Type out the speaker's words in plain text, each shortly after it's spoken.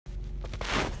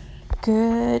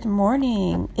Good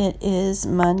morning. It is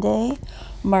Monday,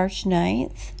 March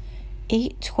 9th,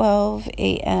 8:12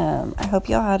 a.m. I hope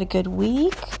y'all had a good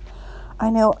week. I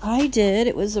know I did.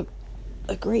 It was a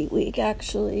great week,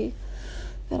 actually.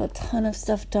 Got a ton of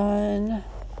stuff done.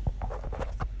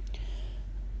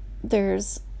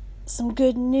 There's some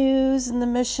good news in the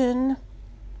mission,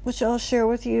 which I'll share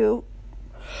with you.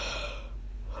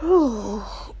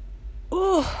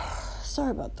 Sorry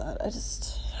about that. I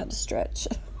just had to stretch.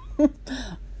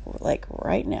 Like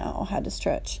right now, had to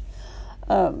stretch.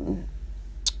 So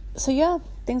yeah,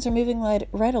 things are moving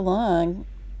right along,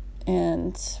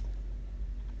 and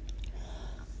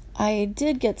I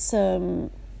did get some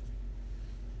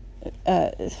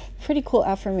pretty cool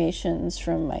affirmations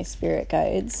from my spirit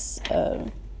guides,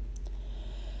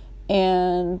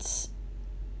 and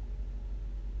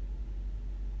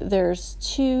there's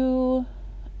two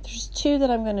that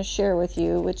I'm going to share with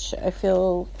you, which I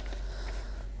feel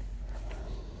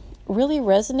really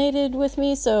resonated with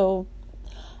me, so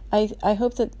I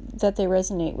hope that they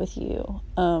resonate with you.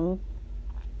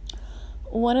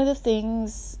 One of the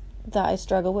things that I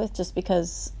struggle with, just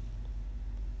because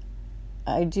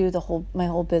I do my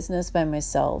whole business by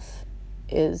myself,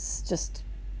 is just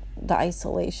the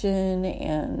isolation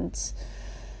and,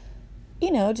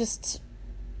 just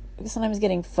sometimes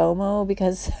getting FOMO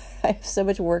because I have so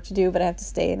much work to do, but I have to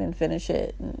stay in and finish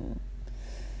it, and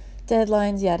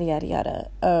deadlines, yada, yada, yada.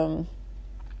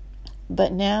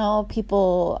 But now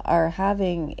people are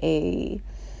having a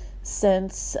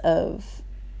sense of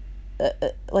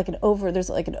there's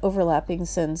an overlapping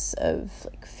sense of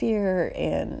fear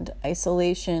and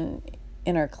isolation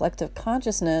in our collective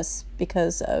consciousness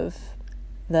because of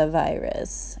the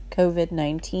virus,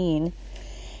 COVID-19.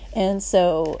 And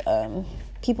so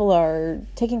people are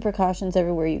taking precautions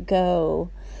everywhere you go.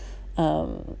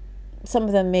 Some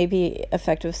of them may be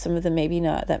effective, some of them maybe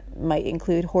not. That might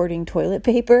include hoarding toilet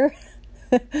paper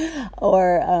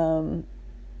or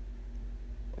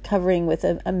covering with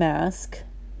a mask,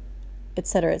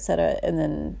 etc., etc. And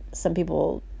then some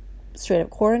people straight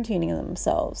up quarantining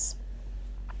themselves.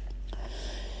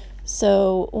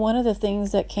 So one of the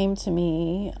things that came to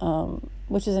me,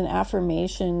 which is an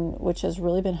affirmation which has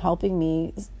really been helping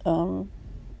me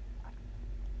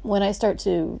when I start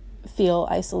to feel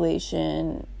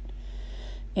isolation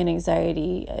and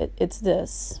anxiety, it's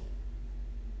this.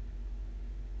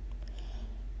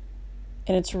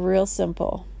 And it's real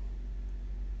simple.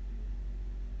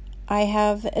 I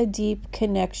have a deep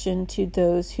connection to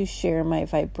those who share my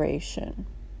vibration.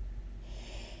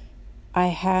 I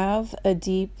have a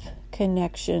deep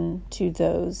connection to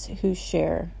those who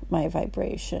share my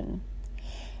vibration.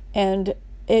 And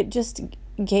it just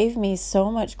gave me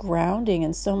so much grounding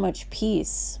and so much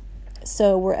peace.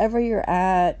 So wherever you're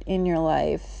at in your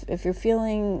life, if you're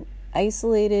feeling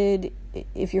isolated,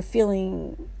 if you're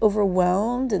feeling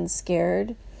overwhelmed and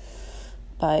scared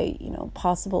by,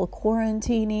 possible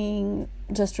quarantining,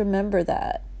 just remember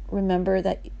that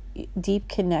deep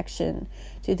connection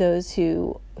to those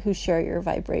who share your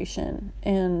vibration.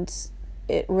 And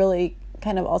it really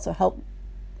kind of also helped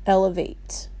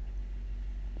elevate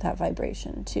that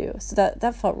vibration too. So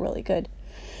that felt really good.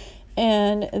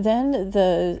 And then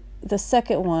the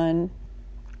second one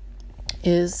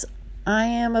is, I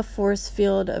am a force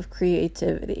field of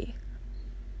creativity.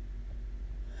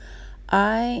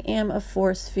 I am a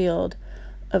force field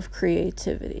of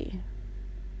creativity.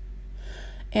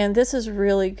 And this is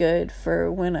really good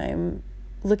for when I'm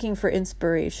looking for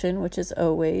inspiration, which is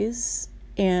always,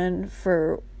 and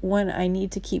for when I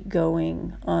need to keep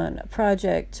going on a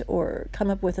project or come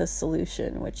up with a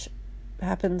solution, which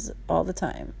happens all the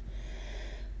time.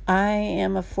 I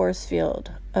am a force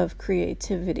field of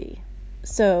creativity.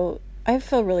 So I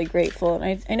feel really grateful,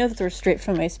 and I know that they're straight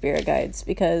from my spirit guides,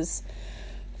 because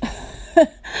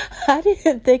I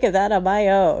didn't think of that on my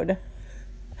own.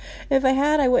 If I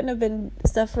had, I wouldn't have been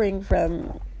suffering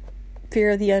from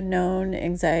fear of the unknown,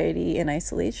 anxiety, and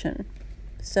isolation.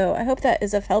 So I hope that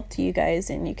is of help to you guys,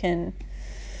 and you can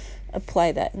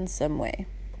apply that in some way.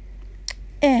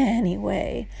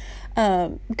 Anyway,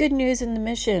 good news in the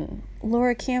mission.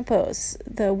 Laura Campos,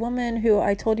 the woman who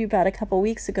I told you about a couple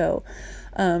weeks ago,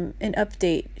 an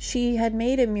update. She had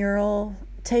made a mural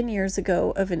 10 years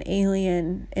ago of an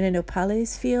alien in a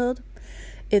nopales field.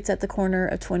 It's at the corner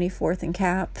of 24th and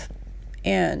Cap.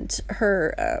 And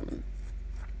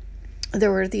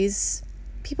there were these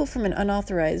people from an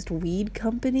unauthorized weed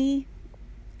company,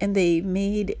 and they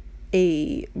made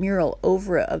a mural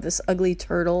over it of this ugly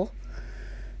turtle.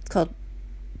 It's called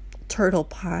Turtle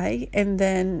Pie. And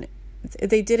then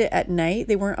they did it at night.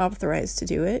 They weren't authorized to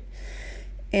do it.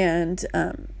 And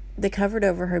they covered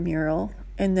over her mural.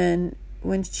 And then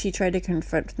when she tried to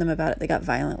confront them about it, they got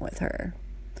violent with her.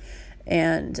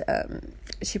 And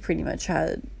she pretty much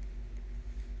had,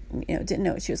 didn't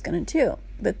know what she was going to do.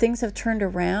 But things have turned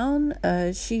around.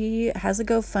 She has a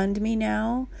GoFundMe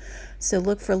now. So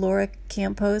look for Laura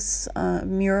Campos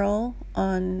mural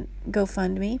on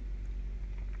GoFundMe.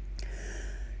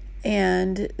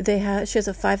 And she has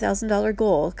a $5,000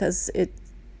 goal because it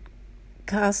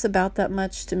costs about that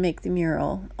much to make the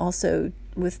mural. Also,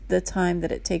 with the time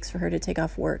that it takes for her to take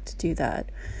off work to do that.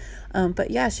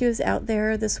 But yeah, she was out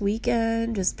there this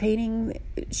weekend just painting.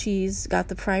 She's got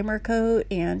the primer coat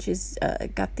and she's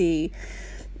got the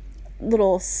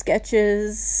little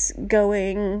sketches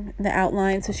going, the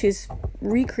outline. So she's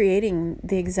recreating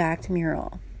the exact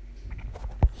mural.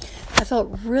 I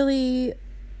felt really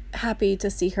happy to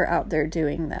see her out there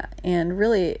doing that. And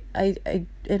really, I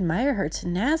admire her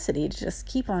tenacity to just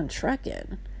keep on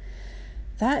trucking.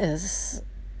 That is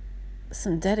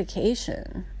some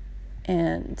dedication.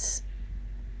 And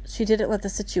she didn't let the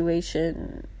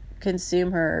situation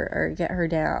consume her or get her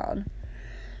down,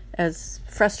 as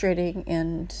frustrating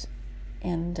and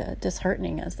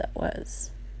disheartening as that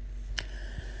was.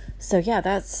 So yeah,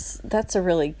 that's a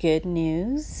really good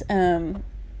news.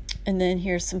 And then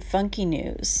here's some funky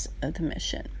news of the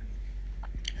mission.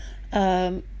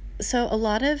 So a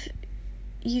lot of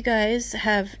you guys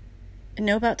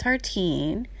know about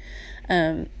Tartine.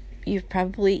 You've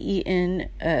probably eaten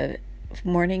a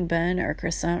morning bun or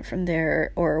croissant from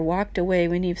there, or walked away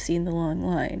when you've seen the long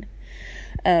line.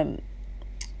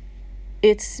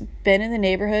 It's been in the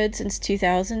neighborhood since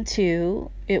 2002.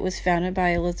 It was founded by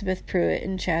Elizabeth Pruitt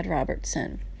and Chad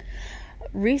Robertson.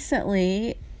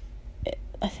 Recently,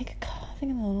 I think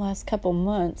in the last couple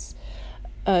months,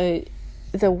 the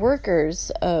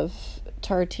workers of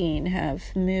Tartine have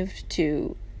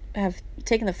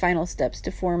taken the final steps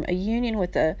to form a union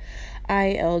with the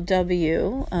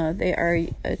ILW. They are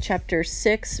Chapter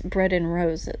 6, Bread and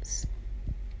Roses.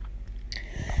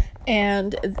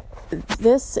 And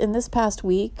in this past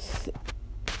week,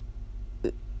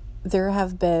 there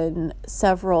have been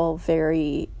several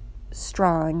very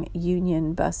strong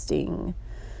union-busting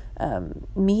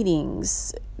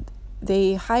meetings.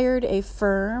 They hired a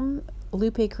firm,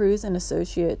 Lupe Cruz and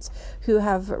Associates, who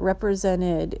have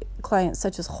represented clients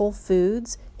such as Whole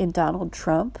Foods and Donald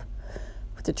Trump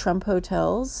with the Trump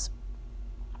hotels.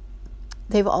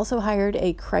 They've also hired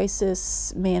a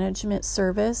crisis management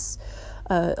service,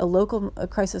 a local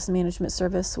crisis management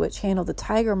service, which handled the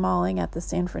tiger mauling at the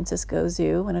San Francisco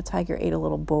Zoo when a tiger ate a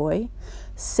little boy.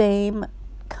 Same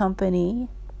company.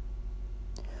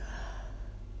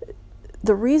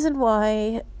 The reason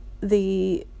why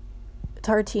the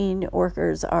Tartine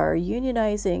workers are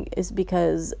unionizing is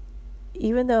because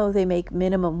even though they make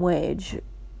minimum wage,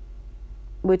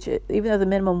 even though the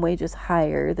minimum wage is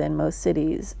higher than most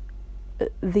cities,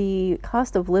 the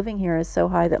cost of living here is so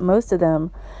high that most of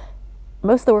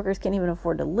the workers can't even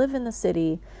afford to live in the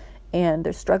city, and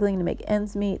they're struggling to make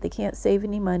ends meet. They can't save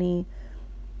any money.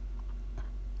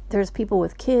 There's people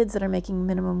with kids that are making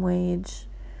minimum wage.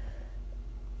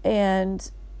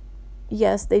 And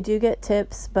yes, they do get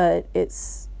tips, but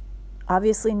it's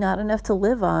obviously not enough to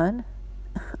live on.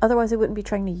 Otherwise, they wouldn't be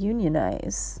trying to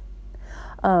unionize.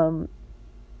 And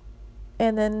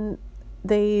then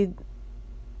they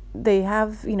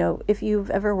have, if you've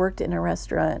ever worked in a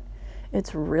restaurant,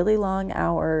 it's really long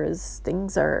hours.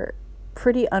 Things are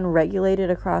pretty unregulated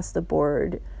across the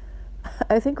board.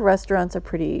 I think restaurants are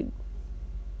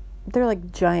they're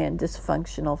like giant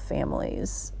dysfunctional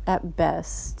families at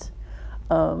best.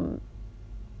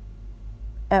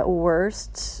 At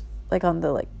worst, like on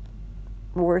the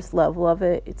worst level of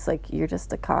it, it's like you're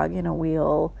just a cog in a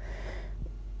wheel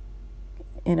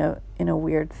in a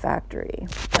weird factory.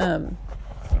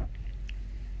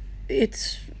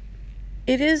 It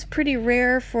is pretty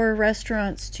rare for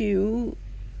restaurants to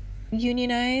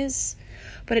unionize,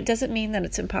 but it doesn't mean that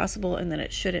it's impossible and that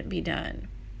it shouldn't be done.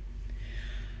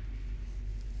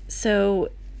 So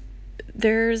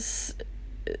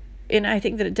and I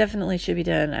think that it definitely should be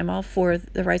done. I'm all for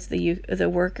the rights of the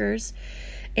workers,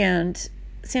 and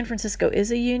San Francisco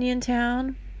is a union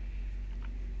town,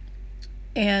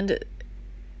 and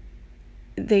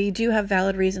they do have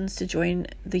valid reasons to join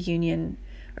the union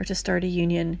or to start a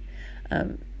union,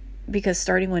 because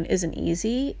starting one isn't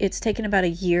easy. It's taken about a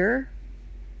year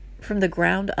from the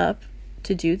ground up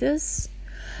to do this.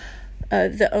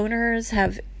 The owners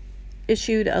have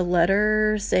issued a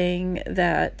letter saying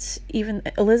that even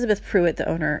Elizabeth Pruitt,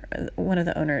 one of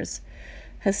the owners,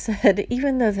 has said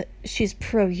even though she's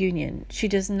pro-union, she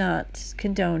does not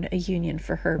condone a union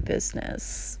for her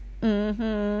business.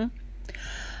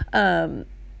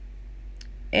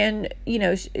 And,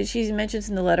 she mentions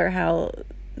in the letter how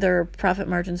their profit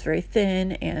margin's very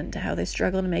thin and how they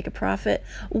struggle to make a profit.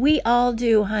 We all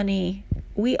do, honey.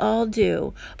 We all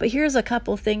do. But here's a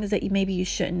couple things that maybe you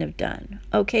shouldn't have done.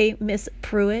 Okay, Miss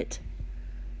Pruitt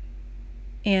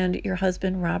and your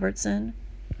husband Robertson.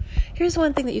 Here's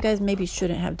one thing that you guys maybe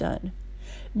shouldn't have done.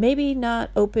 Maybe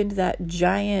not opened that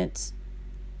giant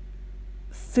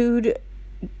food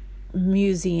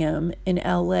museum in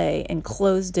LA and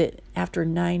closed it after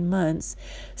 9 months,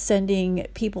 sending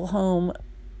people home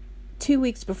 2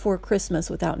 weeks before Christmas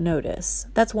without notice.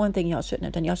 That's one thing y'all shouldn't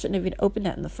have done. Y'all shouldn't have even opened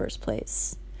that in the first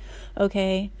place.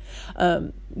 Okay?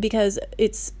 Because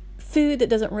it's food that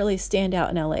doesn't really stand out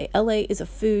in LA. LA is a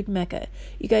food mecca.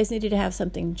 You guys needed to have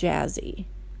something jazzy.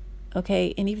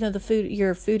 Okay? And even though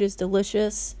your food is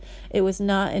delicious, it was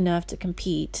not enough to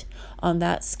compete on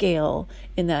that scale,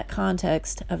 in that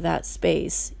context of that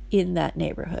space, in that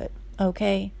neighborhood.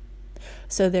 Okay?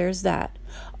 So there's that.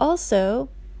 Also,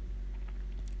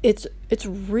 it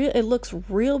looks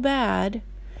real bad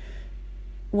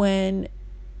when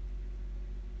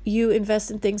you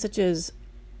invest in things such as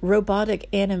robotic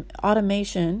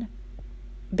automation,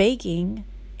 baking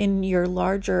in your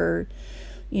larger,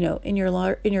 in your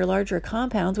larger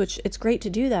compounds, which it's great to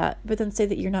do that, but then say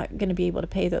that you're not going to be able to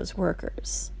pay those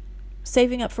workers.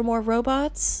 Saving up for more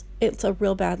robots, it's a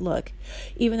real bad look.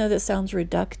 Even though that sounds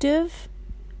reductive,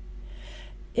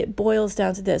 it boils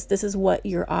down to this. This is what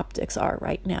your optics are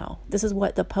right now. This is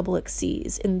what the public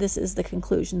sees, and this is the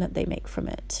conclusion that they make from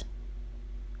it.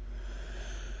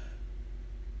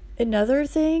 Another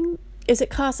thing is it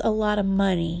costs a lot of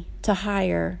money to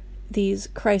hire these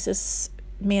crisis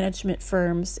management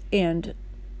firms and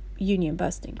union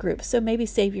busting groups. So maybe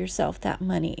save yourself that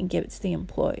money and give it to the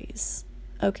employees.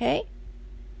 Okay?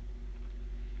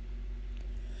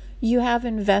 You have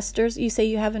investors. You say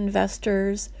you have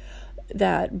investors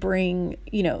that bring,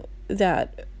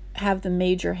 that have the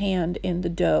major hand in the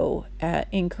dough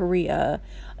in Korea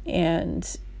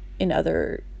and in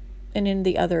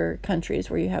the other countries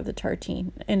where you have the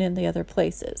tartine and in the other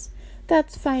places.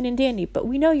 That's fine and dandy, but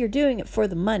we know you're doing it for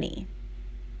the money.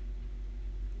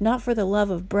 Not for the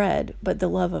love of bread, but the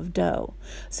love of dough.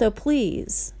 So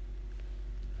please,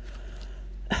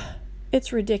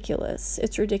 it's ridiculous.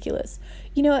 It's ridiculous.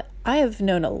 I have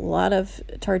known a lot of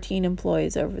tartine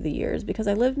employees over the years because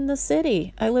I lived in the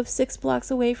city. I live 6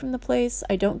 blocks away from the place.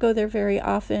 I don't go there very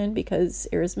often because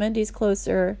Arizmendi's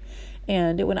closer.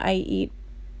 And when I eat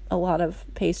a lot of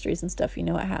pastries and stuff, you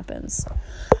know what happens.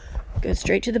 Go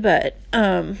straight to the butt.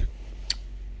 And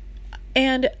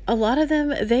a lot of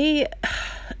them, they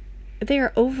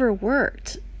are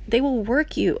overworked. They will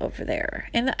work you over there.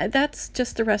 And that's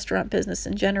just the restaurant business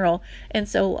in general. And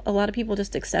so a lot of people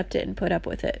just accept it and put up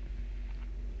with it.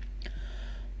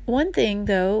 One thing,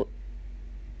 though,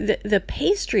 the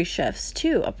pastry chefs,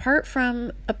 too, apart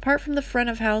from the front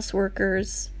of house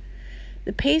workers,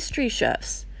 the pastry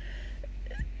chefs,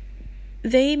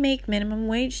 they make minimum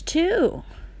wage, too.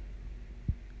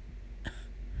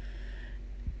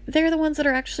 They're the ones that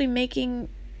are actually making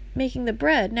the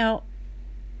bread. Now,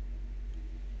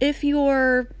 if you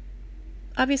are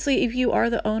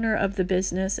the owner of the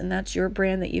business and that's your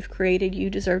brand that you've created, you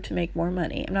deserve to make more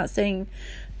money. I'm not saying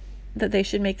that they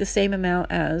should make the same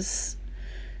amount as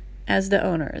the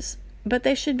owners, but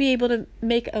they should be able to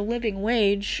make a living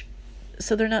wage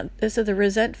so the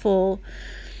resentful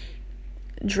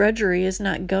drudgery is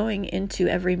not going into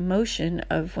every motion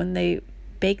of when they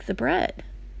bake the bread.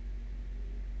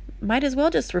 Might as well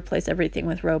just replace everything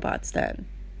with robots then.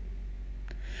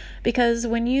 Because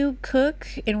when you cook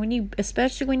and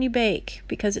especially when you bake,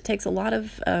 because it takes a lot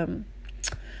of,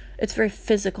 it's very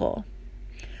physical.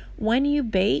 When you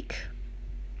bake,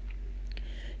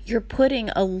 you're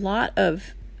putting a lot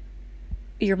of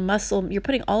you're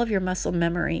putting all of your muscle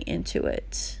memory into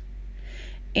it.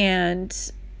 And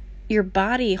your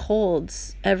body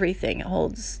holds everything. It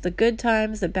holds the good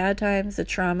times, the bad times, the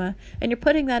trauma, and you're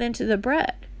putting that into the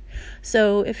bread.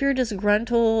 So if you're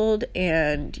disgruntled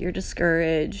and you're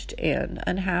discouraged and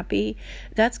unhappy,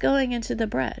 that's going into the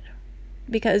bread,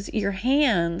 because your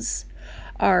hands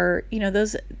are,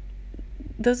 those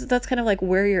that's kind of like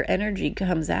where your energy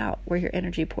comes out, where your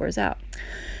energy pours out.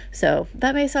 So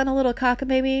that may sound a little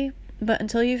cockamamie, but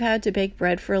until you've had to bake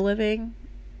bread for a living,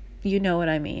 you know what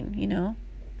I mean,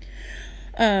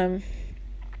 So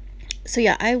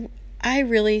yeah, I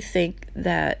really think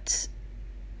that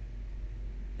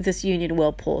this union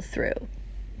will pull through.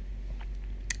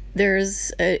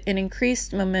 There's an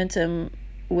increased momentum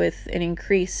with an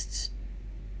increased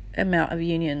amount of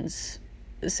unions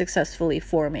successfully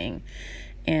forming,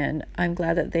 and I'm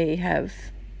glad that they have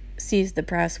sees the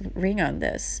brass ring on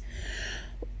this.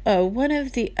 One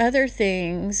of the other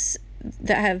things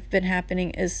that have been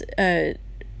happening is,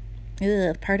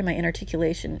 pardon my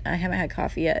inarticulation, I haven't had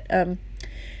coffee yet,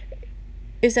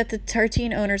 is that the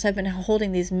Tartine owners have been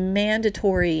holding these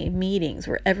mandatory meetings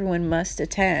where everyone must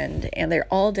attend, and they're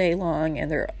all day long,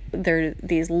 and they're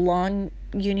these long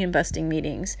union busting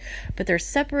meetings, but they're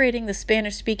separating the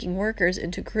Spanish-speaking workers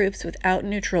into groups without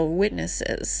neutral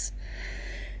witnesses.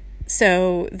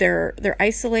 So they're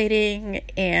isolating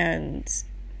and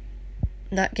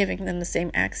not giving them the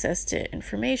same access to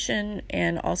information,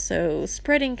 and also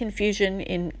spreading confusion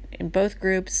in both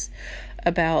groups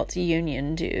about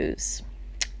union dues.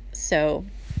 So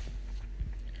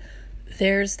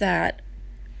there's that.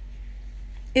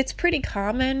 It's pretty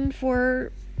common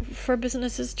for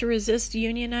businesses to resist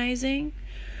unionizing.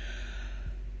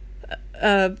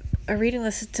 Reading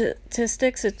the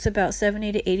statistics, it's about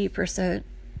 70 to 80%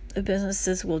 of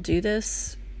businesses will do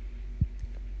this,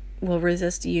 will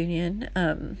resist a union.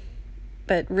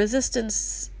 But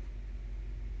resistance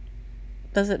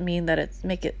doesn't mean that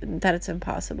it's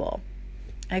impossible.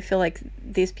 I feel like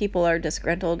these people are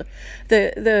disgruntled.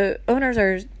 The owners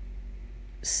are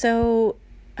so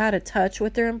out of touch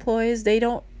with their employees, they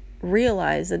don't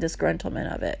realize the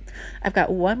disgruntlement of it. I've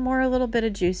got one more little bit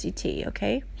of juicy tea,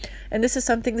 okay? And this is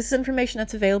information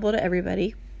that's available to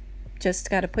everybody. Just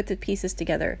got to put the pieces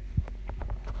together.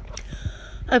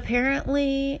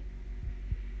 Apparently,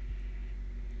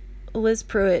 Liz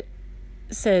Pruitt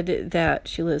said that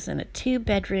she lives in a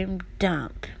 2-bedroom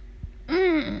dump.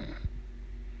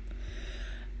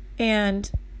 And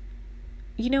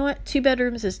you know what? 2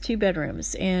 bedrooms is 2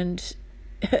 bedrooms, and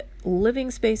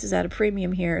living space is at a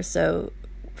premium here. So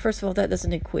first of all, that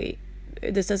doesn't equate.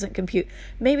 This doesn't compute.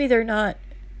 Maybe they're not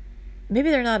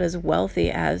as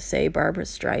wealthy as, say, Barbra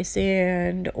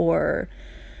Streisand or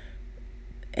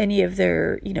any of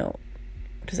their, what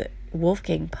is it,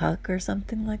 Wolfgang Puck or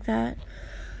something like that.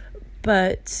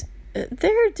 But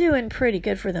they're doing pretty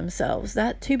good for themselves.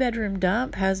 That 2-bedroom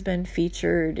dump has been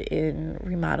featured in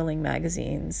remodeling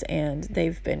magazines, and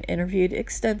they've been interviewed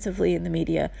extensively in the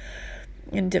media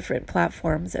in different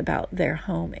platforms about their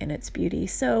home and its beauty.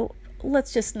 So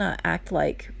let's just not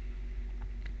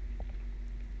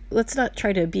let's not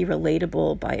try to be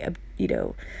relatable by,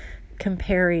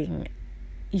 comparing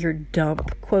your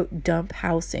quote, dump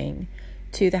housing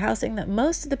to the housing that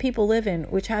most of the people live in,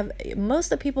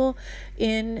 most of the people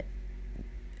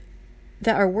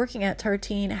that are working at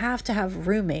Tartine have to have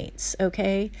roommates,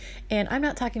 okay? And I'm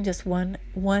not talking just one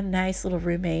nice little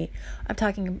roommate. I'm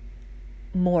talking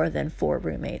more than 4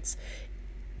 roommates.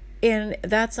 And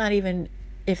that's not even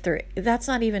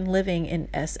living in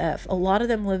SF. A lot of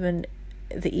them live in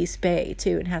the East Bay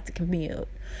too and have to commute.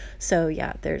 So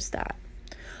yeah, there's that.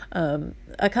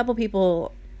 A couple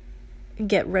people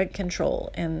get rent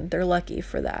control, and they're lucky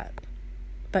for that.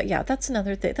 But yeah, that's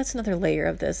another thing. That's another layer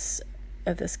of this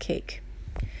cake.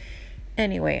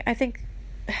 Anyway, I think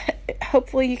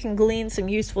hopefully you can glean some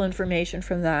useful information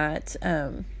from that.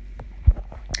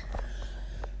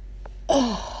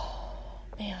 Oh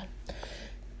man.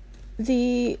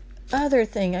 The other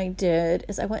thing I did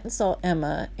is I went and saw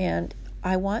Emma, and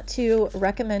I want to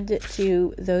recommend it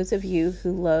to those of you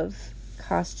who love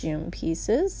costume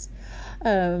pieces.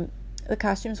 The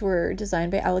costumes were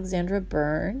designed by Alexandra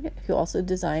Byrne, who also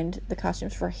designed the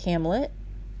costumes for Hamlet,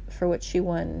 for which she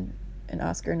won an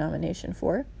Oscar nomination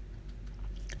for.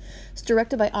 It's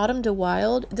directed by Autumn de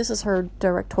Wilde. This is her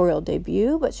directorial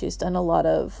debut, but she's done a lot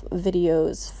of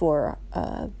videos for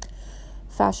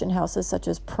fashion houses such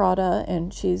as Prada,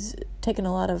 and she's taken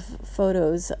a lot of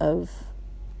photos of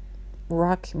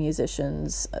rock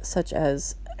musicians such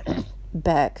as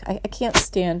Beck. I can't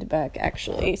stand Beck,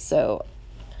 actually, so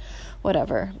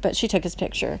whatever, but she took his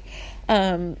picture.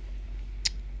 And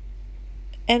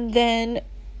then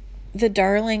the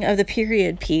darling of the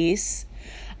period piece,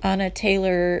 Anna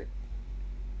Taylor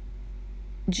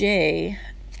J,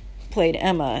 played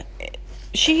Emma.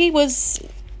 She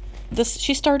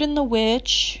starred in The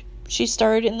Witch. She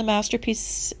starred in the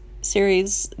masterpiece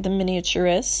series The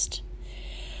Miniaturist.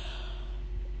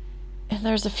 And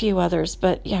there's a few others,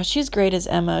 but yeah, she's great as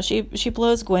Emma. She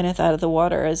blows Gwyneth out of the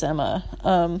water as Emma.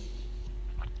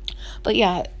 But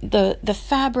yeah, the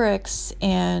fabrics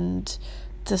and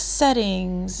the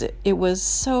settings, it was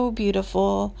so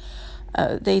beautiful.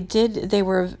 They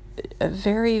were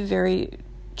very, very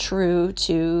true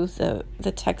to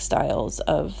the textiles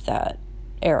of that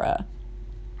era.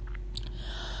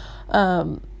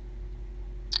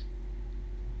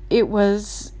 It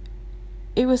was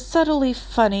subtly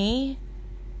funny.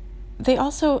 They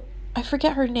also I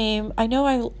forget her name. I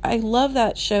know I love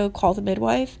that show, Call the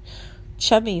Midwife.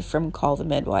 Chummy from Call the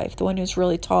Midwife, the one who's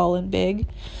really tall and big.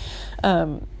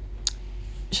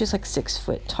 She's like 6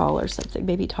 foot tall or something,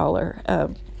 maybe taller.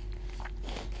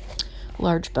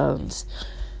 Large bones.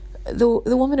 The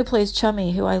woman who plays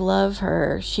Chummy, who I love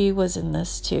her, she was in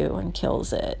this too and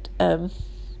kills it. But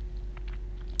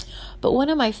one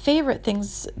of my favorite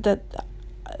things that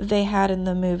they had in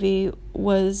the movie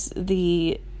was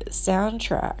the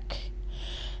soundtrack.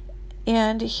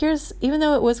 And even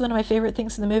though it was one of my favorite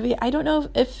things in the movie, I don't know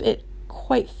if it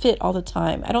quite fit all the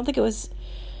time. I don't think it was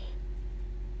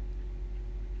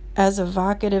as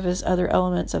evocative as other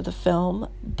elements of the film,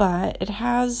 but it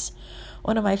has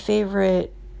one of my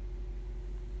favorite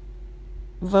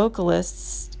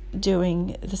vocalists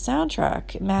doing the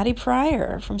soundtrack, Maddie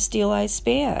Pryor from Steel Eye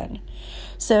Span.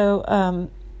 So,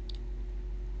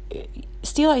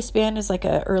 Steel Eye Span is like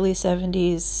a early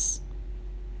 70s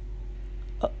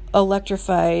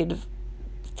electrified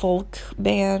folk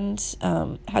band,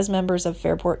 has members of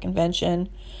Fairport Convention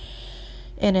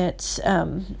in it,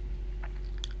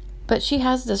 but she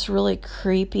has this really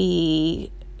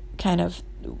creepy kind of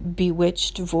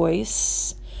bewitched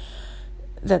voice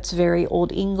that's very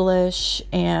Old English,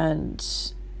 and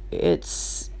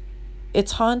it's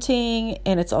haunting,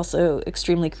 and it's also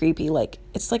extremely creepy. Like,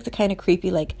 it's like the kind of creepy,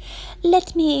 like,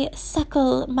 let my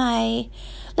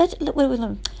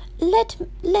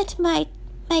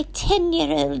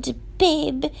 10-year-old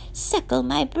babe suckle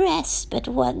my breast but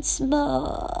once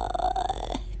more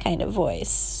kind of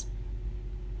voice.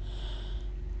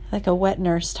 Like a wet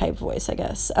nurse type voice, I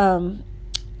guess.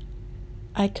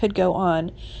 I could go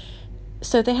on.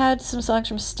 So they had some songs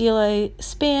from Steel Eye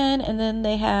Span, and then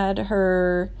they had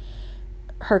her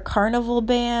Carnival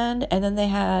Band, and then they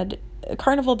had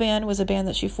Carnival Band was a band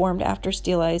that she formed after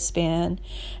Steel Eye Span,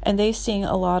 and they sing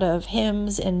a lot of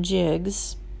hymns and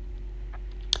jigs,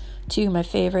 two of my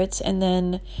favorites. And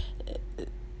then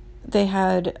they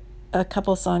had a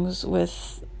couple songs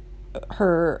with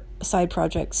her side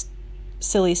projects,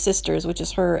 Silly Sisters, which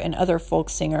is her and other folk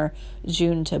singer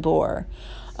June Tabor.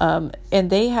 And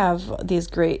they have these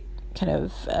great kind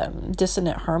of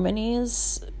dissonant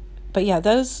harmonies. But yeah,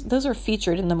 those are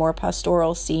featured in the more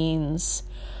pastoral scenes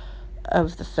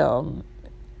of the film.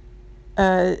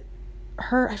 I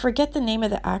forget the name of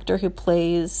the actor who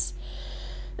plays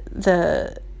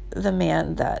the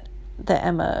man that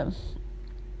Emma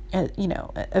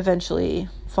eventually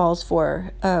falls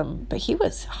for. But he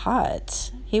was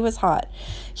hot.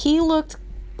 He looked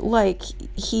like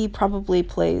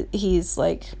he's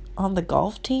like on the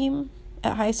golf team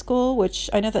at high school, which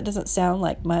I know that doesn't sound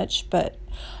like much, but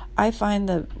I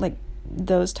find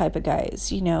those type of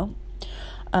guys,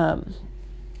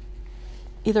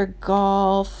 either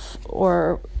golf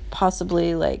or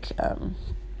possibly like a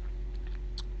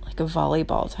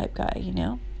volleyball type guy,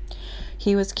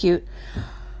 He was cute.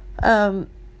 Kind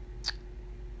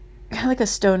of like a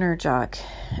stoner jock,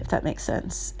 if that makes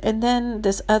sense. And then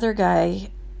this other guy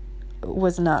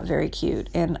was not very cute.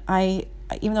 And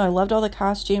even though I loved all the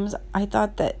costumes, I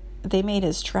thought that they made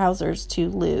his trousers too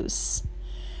loose.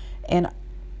 And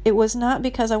it was not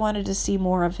because I wanted to see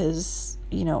more of his,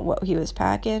 what he was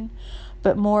packing,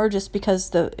 but more just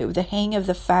because the hang of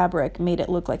the fabric made it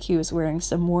look like he was wearing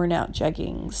some worn out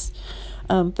jeggings.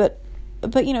 But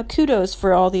kudos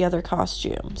for all the other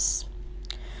costumes.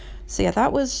 So yeah,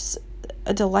 that was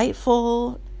a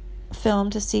delightful film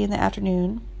to see in the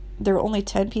afternoon. There were only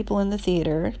 10 people in the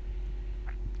theater,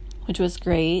 which was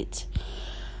great.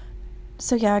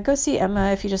 So yeah, go see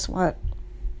Emma if you just want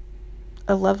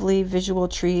a lovely visual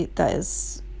treat that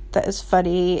is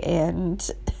funny and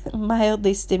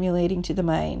mildly stimulating to the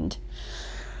mind.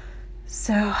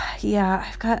 So yeah,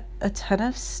 I've got a ton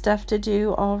of stuff to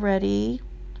do already.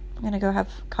 I'm gonna go have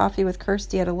coffee with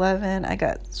Kirsty at 11. I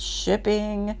got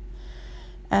shipping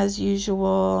as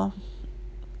usual.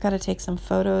 Got to take some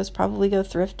photos, probably go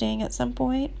thrifting at some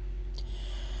point.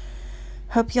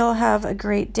 Hope y'all have a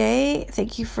great day.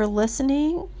 Thank you for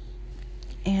listening,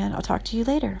 and I'll talk to you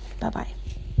later. Bye-bye.